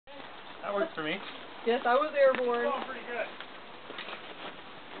That works for me. Yes, I was airborne. Going pretty good.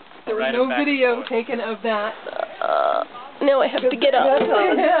 There was no video taken of that. Now I have to get up.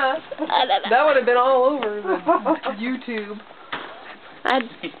 Yeah. That would have been all over the YouTube. I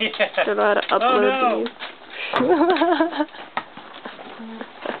don't know how to upload these.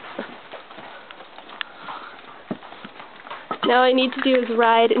 Now I need to do is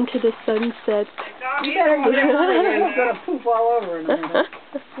ride into the sunset. You better get He's gonna poof all over in a minute.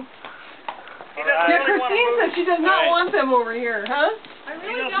 Yeah, Christine said she does not want them over here, huh? I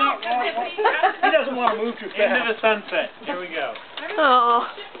really don't. He doesn't want to move too fast. Into the sunset. Here we go. Oh.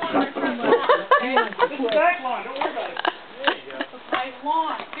 This is back lawn. Don't worry about it. There you go. I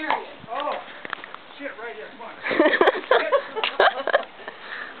want, period. Oh, shit, right here. Come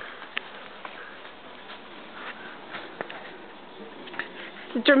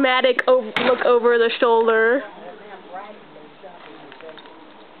on. Dramatic look over the shoulder.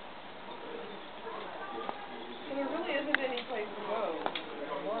 There really isn't any place to go.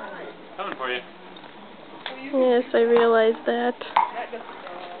 Coming for you. Yes, I realize that.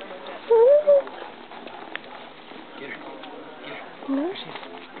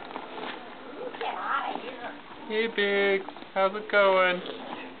 Hey, Big. How's it going?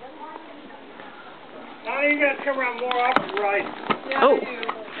 Now you got to come around more often, right? Yeah, Oh. I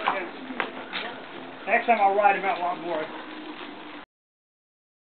do. Next time I'll ride him out a lot more.